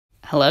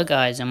Hello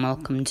guys and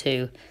welcome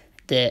to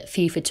the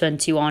FIFA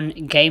 21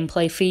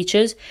 gameplay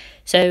features.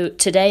 So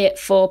today at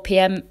 4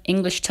 PM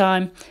English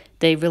time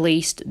they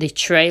released the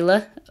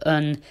trailer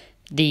and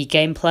the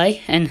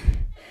gameplay, and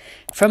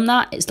from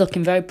that it's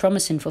looking very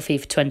promising for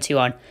FIFA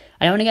 21.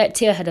 I don't want to get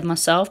too ahead of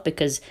myself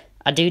because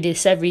I do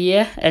this every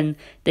year, and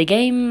the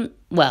game,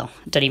 well,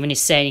 don't even need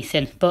to say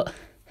anything, but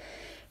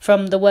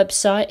from the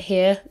website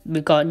here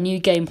we've got new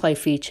gameplay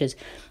features.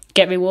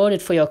 Get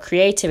rewarded for your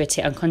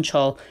creativity and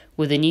control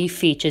with the new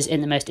features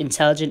in the most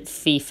intelligent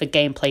FIFA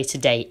gameplay to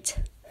date.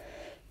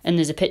 And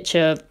there's a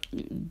picture of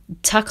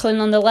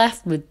tackling on the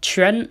left with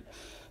Trent.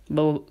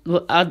 But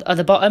at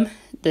the bottom,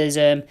 there's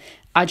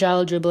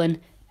agile dribbling,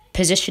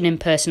 positioning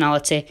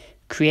personality,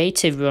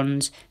 creative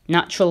runs,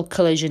 natural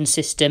collision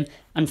system,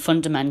 and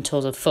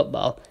fundamentals of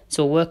football.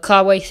 So we'll work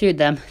our way through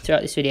them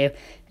throughout this video.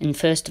 And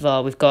first of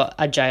all, we've got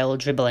agile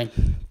dribbling.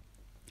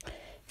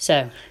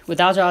 So, with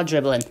agile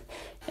dribbling,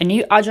 a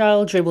new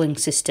agile dribbling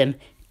system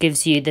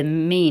gives you the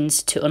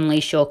means to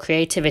unleash your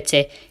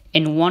creativity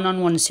in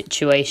one-on-one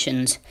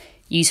situations.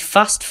 Use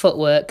fast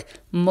footwork,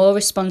 more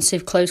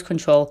responsive close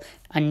control,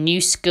 and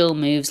new skill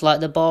moves like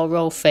the ball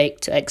roll fake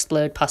to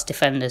explode past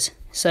defenders.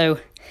 So,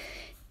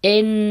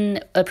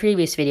 in a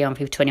previous video on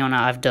FIFA 21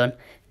 that I've done,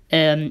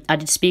 I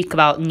did speak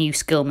about new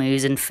skill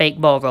moves and fake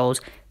ball rolls,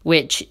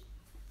 which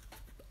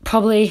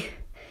probably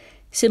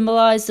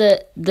symbolise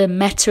that the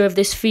meta of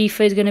this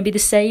FIFA is going to be the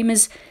same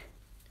as...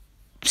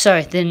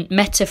 the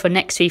meta for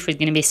next FIFA is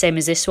going to be the same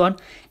as this one,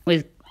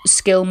 with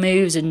skill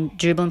moves and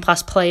dribbling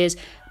past players.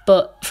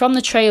 But from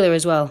the trailer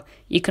as well,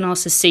 you can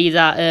also see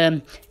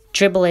that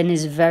dribbling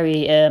is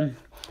very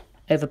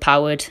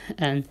overpowered,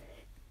 and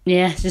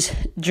yeah, just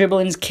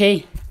dribbling's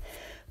key.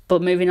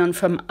 But moving on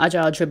from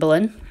agile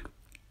dribbling,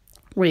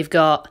 we've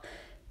got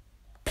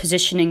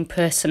positioning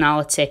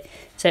personality.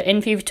 So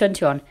in FIFA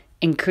 21,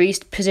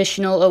 increased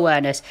positional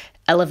awareness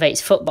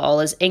elevates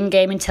footballers'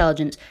 in-game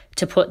intelligence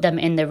to put them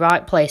in the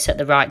right place at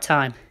the right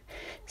time.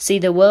 See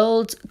the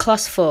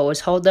world-class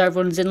forwards hold their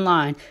runs in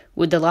line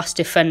with the last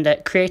defender,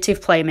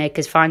 creative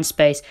playmakers find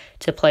space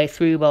to play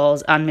through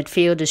balls, and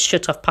midfielders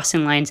shut off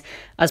passing lanes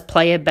as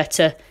players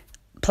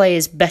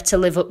better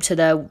live up to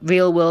their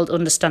real-world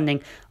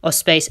understanding of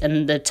space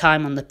and the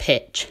time on the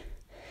pitch.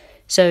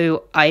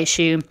 So I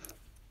assume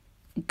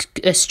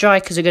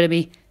strikers are going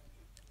to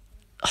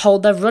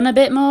hold their run a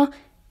bit more,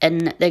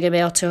 and they're going to be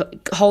able to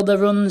hold their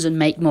runs and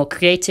make more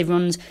creative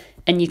runs.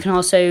 And you can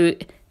also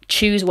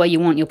choose where you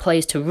want your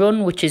players to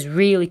run, which is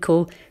really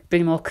cool.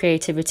 Bring more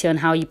creativity on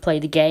how you play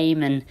the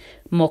game and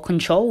more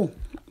control.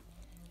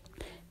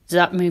 So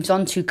that moves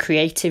on to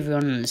creative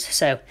runs.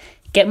 So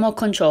get more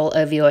control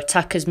over your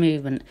attacker's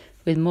movement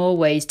with more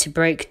ways to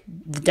break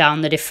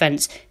down the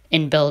defence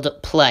in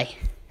build-up play.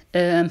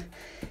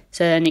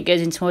 So then it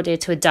goes into more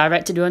data with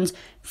directed runs.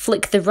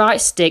 Flick the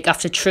right stick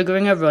after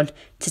triggering a run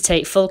to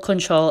take full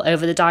control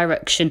over the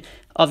direction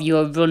of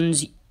your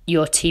runs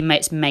your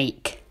teammates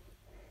make.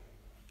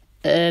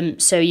 I'll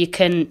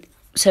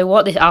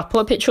put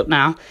a picture up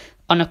now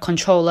on a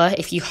controller.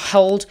 If you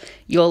hold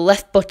your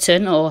left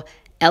button, or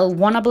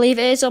L1 I believe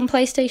it is on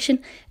PlayStation,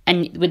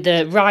 and with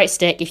the right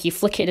stick, if you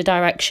flick it in a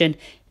direction,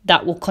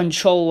 that will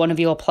control one of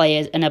your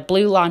players, and a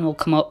blue line will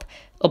come up,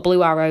 or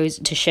blue arrows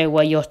to show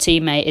where your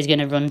teammate is going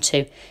to run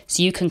to.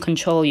 So you can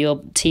control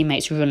your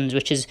teammates' runs,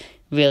 which is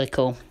really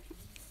cool.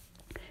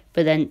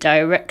 But then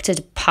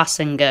directed pass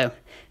and go.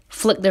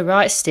 Flick the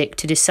right stick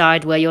to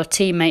decide where your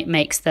teammate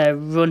makes their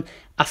run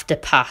after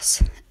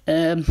pass.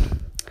 I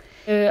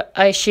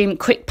assume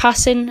quick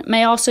passing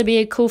may also be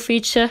a cool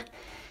feature.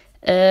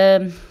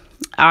 And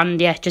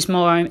yeah, just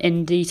more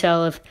in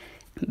detail of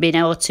being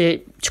able to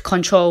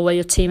control where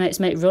your teammates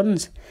make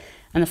runs.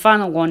 And the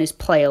final one is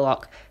player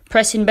lock.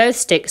 Pressing both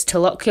sticks to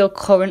lock your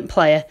current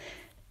player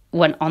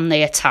when on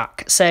the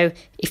attack. So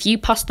if you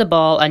pass the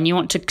ball and you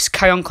want to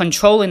carry on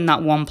controlling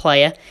that one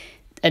player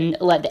and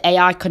let the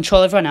AI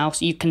control everyone else,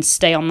 you can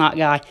stay on that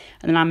guy.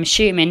 And then I'm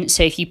assuming,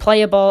 so if you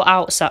play a ball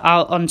out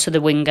onto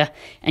the winger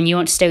and you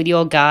want to stay with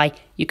your guy,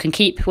 you can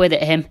keep with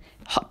it him,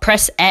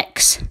 press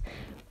X,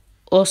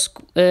 or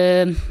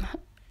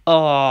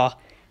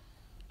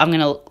I'm going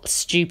to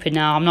stupid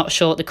now. I'm not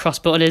sure what the cross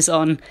button is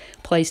on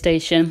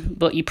PlayStation,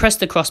 but you press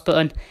the cross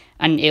button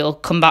and it'll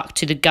come back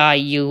to the guy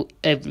you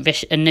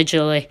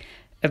originally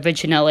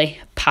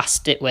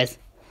passed it with.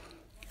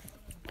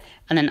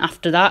 And then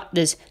after that,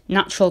 there's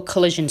natural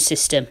collision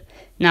system.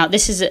 Now,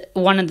 this is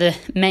one of the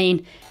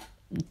main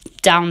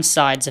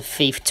downsides of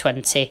FIFA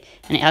 20,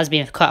 and it has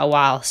been for quite a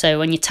while. So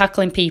when you're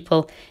tackling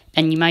people,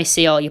 and you may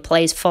see all your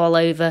players fall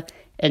over,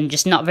 and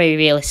just not very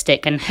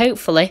realistic, and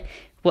hopefully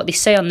what they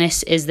say on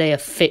this is they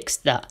have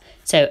fixed that.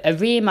 So a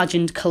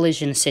reimagined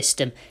collision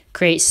system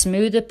creates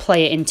smoother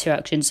player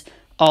interactions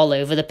all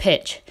over the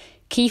pitch.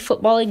 Key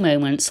footballing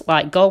moments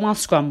like goal-mouth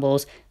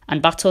scrambles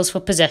and battles for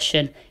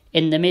possession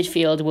in the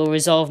midfield will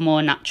resolve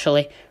more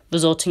naturally,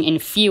 resulting in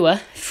fewer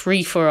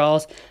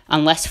free-for-alls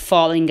and less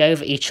falling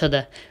over each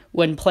other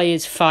when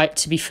players fight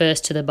to be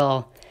first to the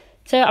ball.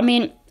 So, I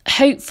mean,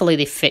 hopefully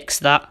they fix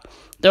that.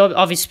 There will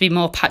obviously be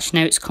more patch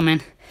notes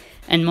coming,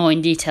 and more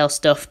in detail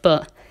stuff,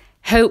 but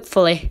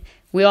hopefully,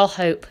 we all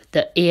hope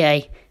that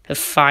EA have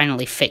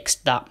finally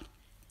fixed that.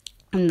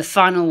 And the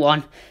final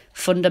one,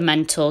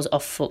 fundamentals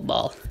of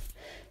football.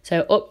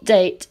 So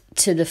update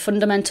to the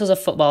fundamentals of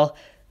football,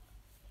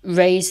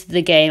 raise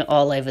the game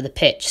all over the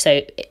pitch.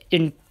 So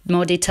in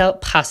more detail,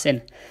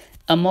 passing,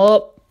 a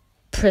more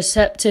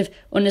perceptive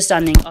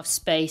understanding of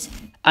space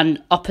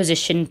and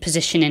opposition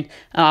positioning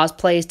allows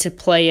players to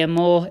play a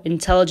more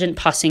intelligent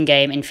passing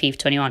game in FIFA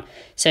 21.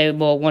 So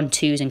more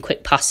 1-2s and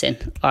quick passing,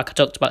 like I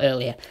talked about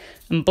earlier.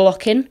 And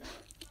blocking,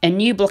 a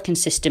new blocking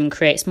system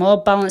creates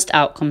more balanced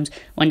outcomes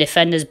when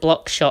defenders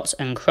block shots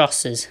and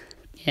crosses.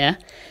 Yeah.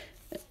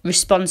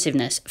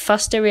 Responsiveness,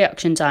 faster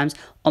reaction times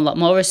unlock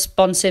more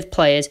responsive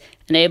players,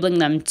 enabling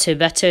them to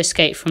better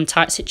escape from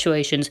tight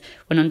situations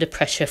when under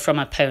pressure from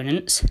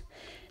opponents.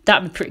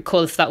 That'd be pretty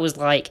cool if that was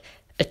like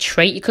a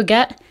trait you could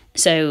get.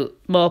 So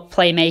more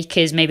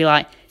playmakers, maybe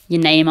like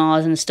your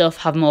Neymars and stuff,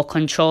 have more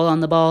control on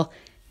the ball.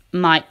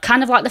 Might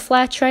kind of like the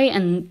flair trait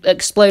and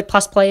explode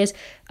past players.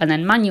 And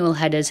then manual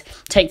headers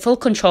take full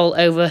control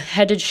over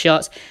headed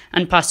shots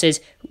and passes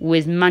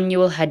with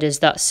manual headers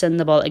that send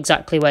the ball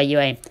exactly where you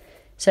aim.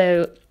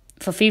 So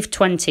for FIFA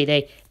 20,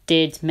 they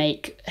did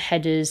make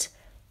headers,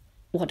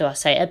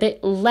 a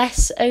bit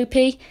less OP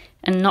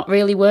and not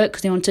really work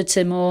because they wanted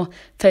to more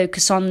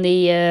focus on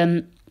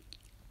the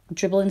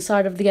dribbling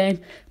side of the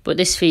game. But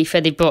this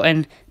FIFA, they brought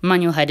in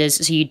manual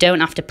headers, so you don't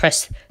have to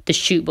press the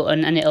shoot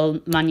button and it'll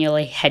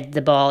manually head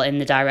the ball in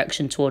the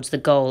direction towards the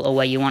goal or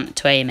where you want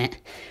to aim it,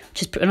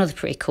 which is another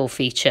pretty cool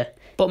feature.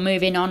 But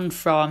moving on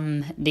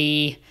from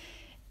the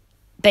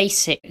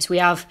basics, we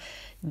have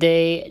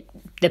the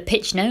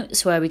pitch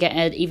notes where we get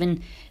an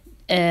even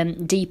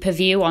deeper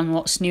view on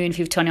what's new in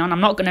FIFA 21. I'm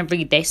not going to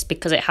read this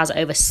because it has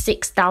over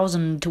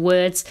 6,000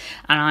 words,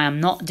 and I am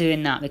not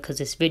doing that because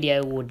this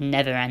video would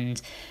never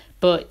end.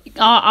 But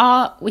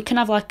we can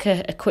have like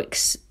a quick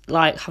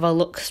have a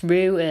look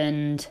through,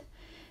 and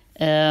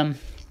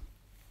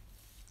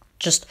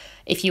just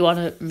if you want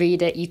to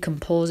read it, you can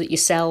pause it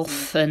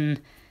yourself and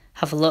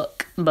have a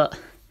look. But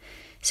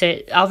so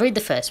I'll read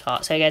the first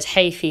part. So it goes,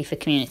 "Hey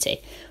FIFA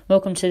community,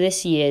 welcome to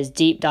this year's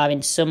deep dive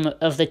into some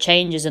of the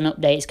changes and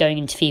updates going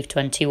into FIFA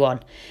 21.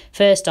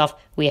 First off,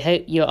 we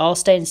hope you're all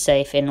staying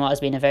safe in what has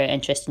been a very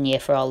interesting year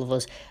for all of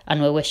us,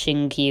 and we're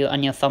wishing you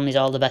and your families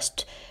all the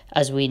best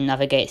as we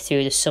navigate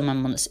through the summer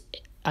months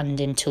and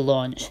into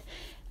launch.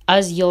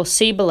 As you'll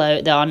see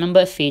below, there are a number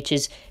of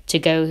features to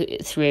go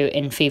through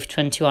in FIFA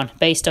 21.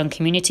 Based on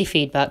community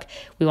feedback,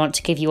 we want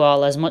to give you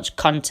all as much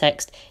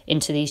context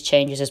into these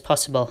changes as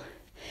possible.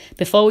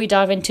 Before we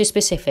dive into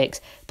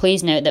specifics,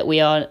 please note that we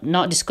are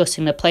not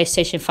discussing the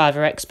PlayStation 5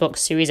 or Xbox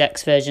Series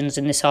X versions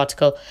in this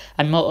article,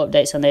 and more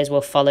updates on those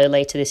will follow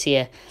later this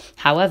year.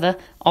 However,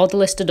 all the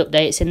listed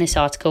updates in this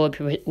article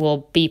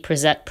will be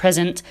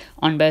present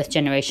on both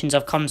generations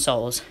of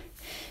consoles."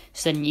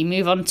 So then you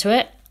move on to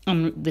it,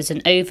 and there's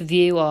an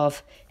overview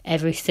of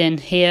everything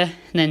here,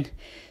 and then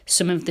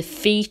some of the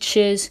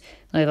features.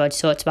 We've already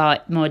talked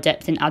about more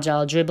depth in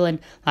agile dribbling.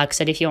 Like I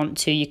said, if you want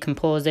to, you can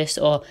pause this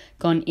or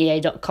go on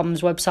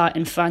EA.com's website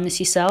and find this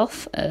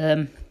yourself.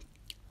 And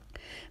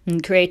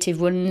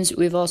creative runs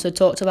we've also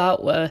talked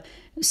about, where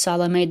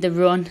Salah made the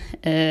run.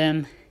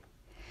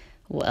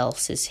 What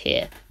else is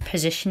here?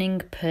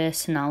 Positioning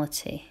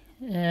personality.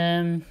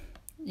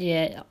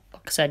 Yeah,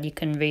 like I said, you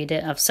can read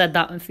it. I've said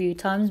that a few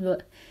times,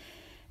 but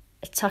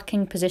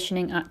attacking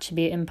positioning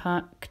attribute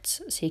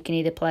impact. So you can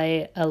either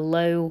play a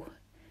low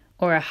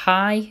or a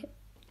high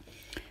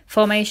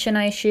formation,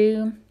 I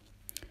assume.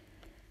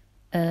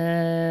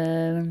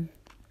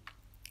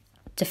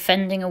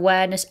 Defending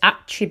awareness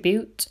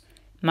attribute.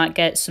 Might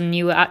get some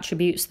newer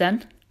attributes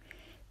then.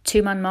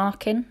 Two-man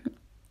marking.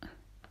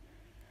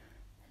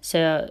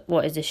 So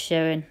what is this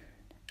showing?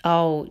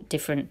 Oh,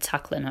 different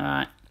tackling,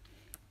 alright.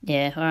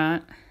 Yeah,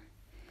 alright.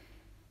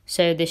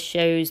 So this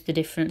shows the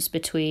difference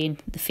between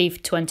the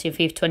FIFA 20 and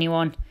FIFA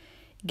 21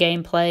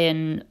 gameplay,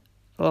 and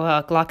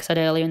like I said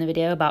earlier in the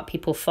video about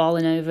people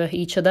falling over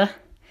each other.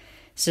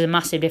 This is a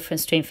massive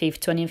difference between FIFA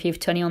 20 and FIFA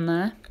 20 on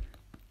there.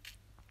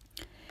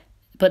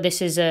 But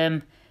this is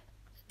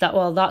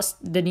that's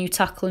the new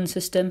tackling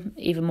system,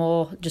 even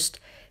more just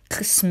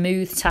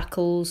smooth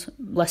tackles,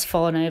 less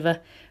falling over.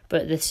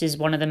 But this is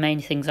one of the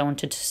main things I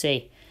wanted to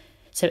see.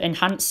 So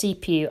enhanced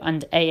CPU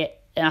and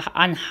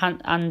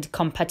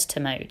competitor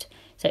mode.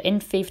 So in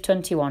FIFA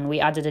 21, we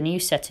added a new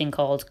setting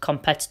called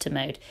Competitor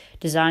Mode,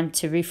 designed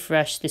to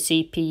refresh the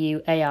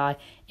CPU AI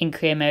in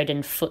career mode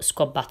and foot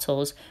squad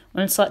battles.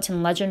 When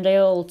selecting Legendary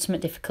or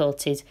Ultimate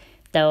difficulties,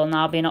 there will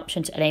now be an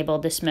option to enable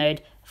this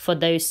mode for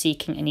those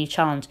seeking a new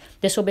challenge.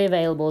 This will be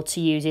available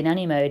to use in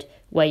any mode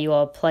where you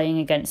are playing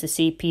against the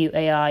CPU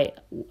AI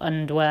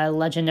and where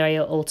Legendary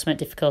or Ultimate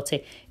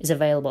difficulty is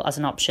available as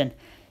an option.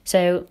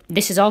 So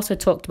this is also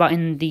talked about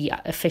in the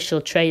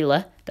official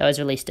trailer that was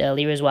released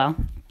earlier as well,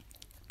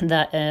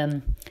 that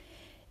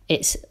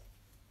it's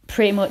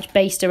pretty much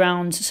based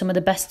around some of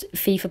the best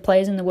FIFA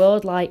players in the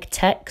world, like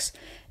Tex,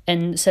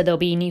 and so there'll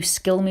be new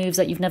skill moves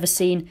that you've never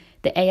seen.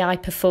 the AI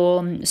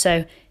perform.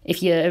 So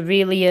if you're a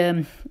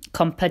really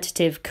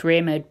competitive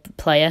career mode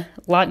player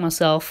like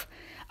myself,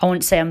 I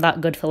wouldn't say I'm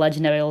that good for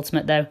Legendary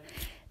Ultimate though.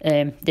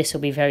 This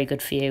will be very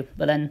good for you.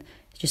 But then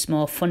just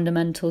more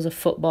fundamentals of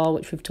football,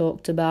 which we've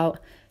talked about.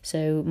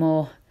 So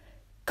more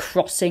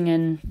crossing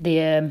and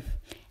the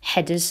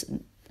headers,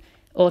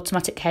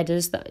 automatic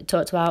headers that I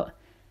talked about.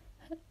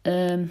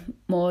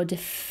 More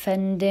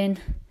defending.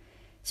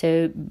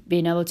 So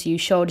being able to use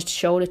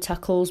shoulder-to-shoulder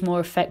tackles more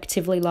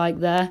effectively like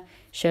there,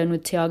 shown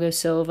with Thiago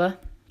Silva.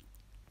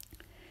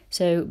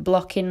 So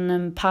blocking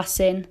and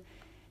passing.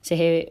 So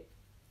here,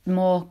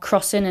 more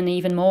crossing and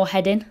even more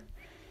heading.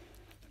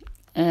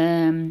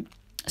 So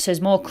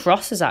there's more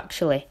crosses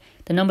actually.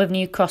 The number of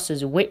new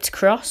crosses: whipped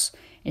cross,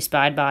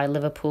 inspired by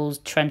Liverpool's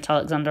Trent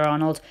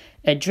Alexander-Arnold,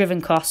 a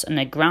driven cross and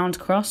a ground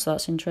cross.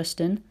 That's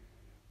interesting.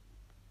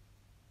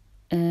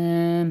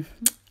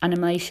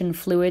 Animation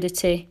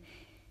fluidity,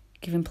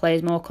 giving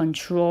players more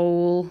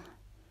control.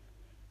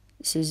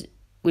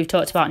 We've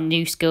talked about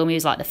new skill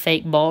moves like the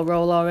fake ball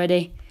roll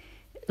already.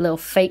 A little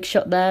fake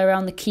shot there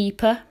around the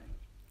keeper.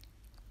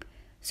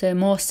 So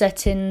more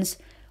settings.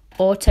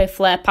 Auto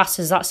flare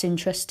passes, that's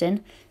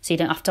interesting. So you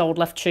don't have to hold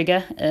left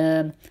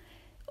trigger.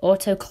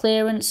 Auto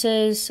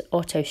clearances,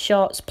 auto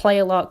shots,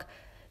 player lock,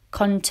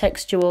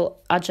 contextual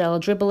agile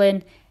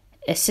dribbling,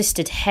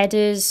 assisted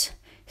headers,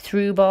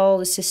 through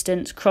ball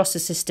assistance, cross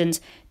assistance,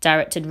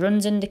 directed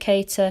runs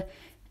indicator.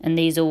 And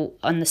these are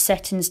on the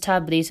settings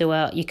tab. These are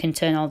where you can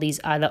turn all these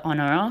either on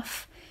or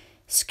off.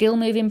 Skill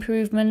move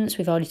improvements.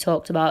 We've already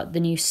talked about the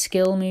new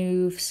skill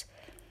moves.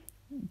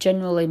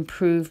 General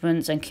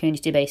improvements and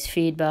community-based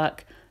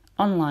feedback.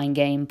 Online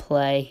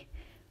gameplay.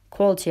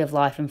 Quality of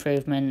life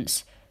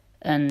improvements.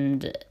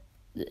 And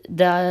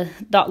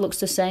that looks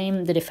the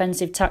same. The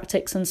defensive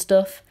tactics and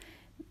stuff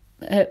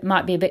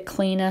might be a bit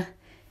cleaner.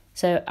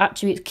 So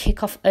attributes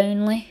kickoff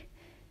only.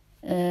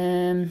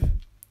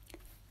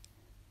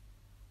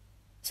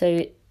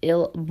 So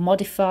it'll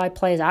modify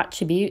players'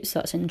 attributes.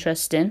 That's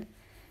interesting.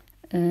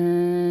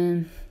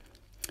 Rewind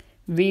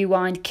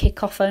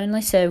kickoff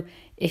only. So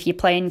if you're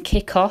playing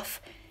kickoff,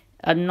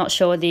 I'm not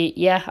sure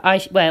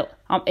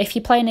if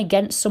you're playing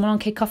against someone on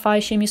kickoff, I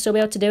assume you'll still be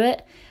able to do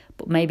it,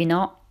 but maybe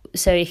not.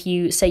 So if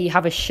you say you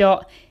have a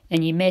shot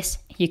and you miss,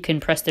 you can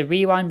press the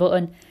rewind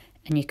button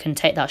and you can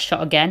take that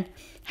shot again.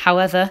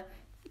 However,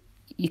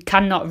 you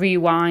cannot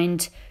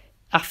rewind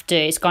after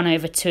it's gone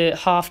over to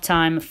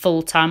half-time,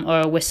 full-time,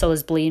 or a whistle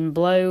is being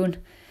blown.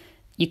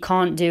 You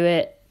can't do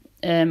it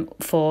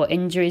for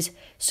injuries,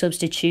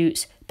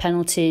 substitutes,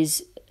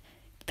 penalties,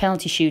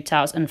 penalty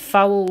shootouts, and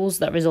fouls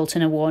that result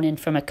in a warning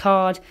from a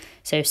card.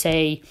 So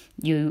say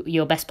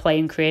your best player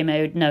in career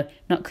mode, no,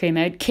 not career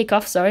mode,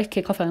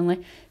 kickoff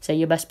only. So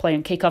your best player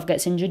in kickoff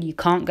gets injured, you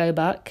can't go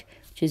back,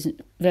 which is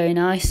very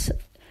nice.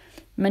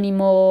 Many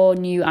more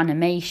new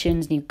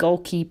animations, new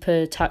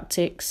goalkeeper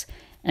tactics,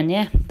 and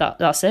yeah,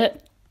 that's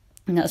it.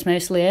 And that's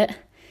mostly it.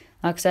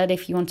 Like I said,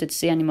 if you wanted to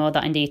see any more of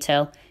that in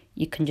detail,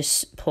 you can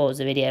just pause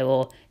the video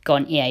or go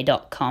on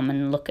EA.com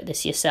and look at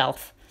this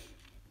yourself.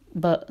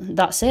 But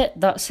that's it.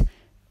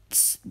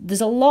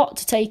 There's a lot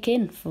to take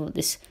in for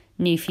this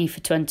new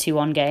FIFA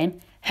 21 game.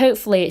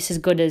 Hopefully it's as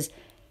good as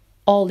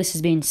all this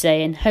has been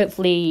saying.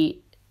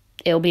 Hopefully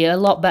it'll be a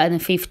lot better than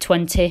FIFA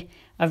 20.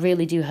 I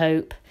really do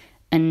hope.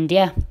 And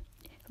yeah,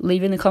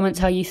 leave in the comments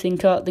how you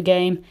think about the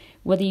game,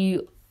 whether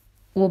you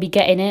will be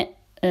getting it,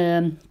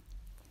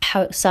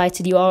 how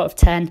excited you are out of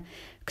 10,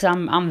 because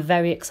I'm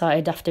very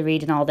excited after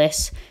reading all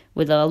this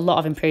with a lot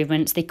of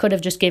improvements. They could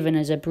have just given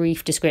us a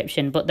brief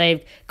description, but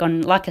they've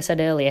gone, like I said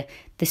earlier,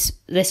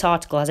 this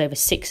article has over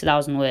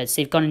 6,000 words,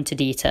 so they've gone into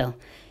detail.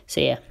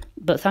 So yeah,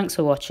 but thanks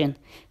for watching.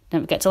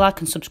 Don't forget to like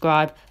and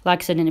subscribe.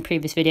 Like I said in the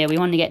previous video, we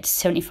want to get to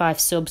 75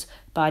 subs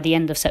by the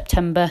end of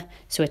September,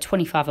 so we're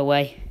 25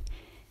 away.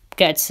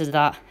 Get to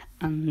that,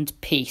 and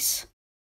peace.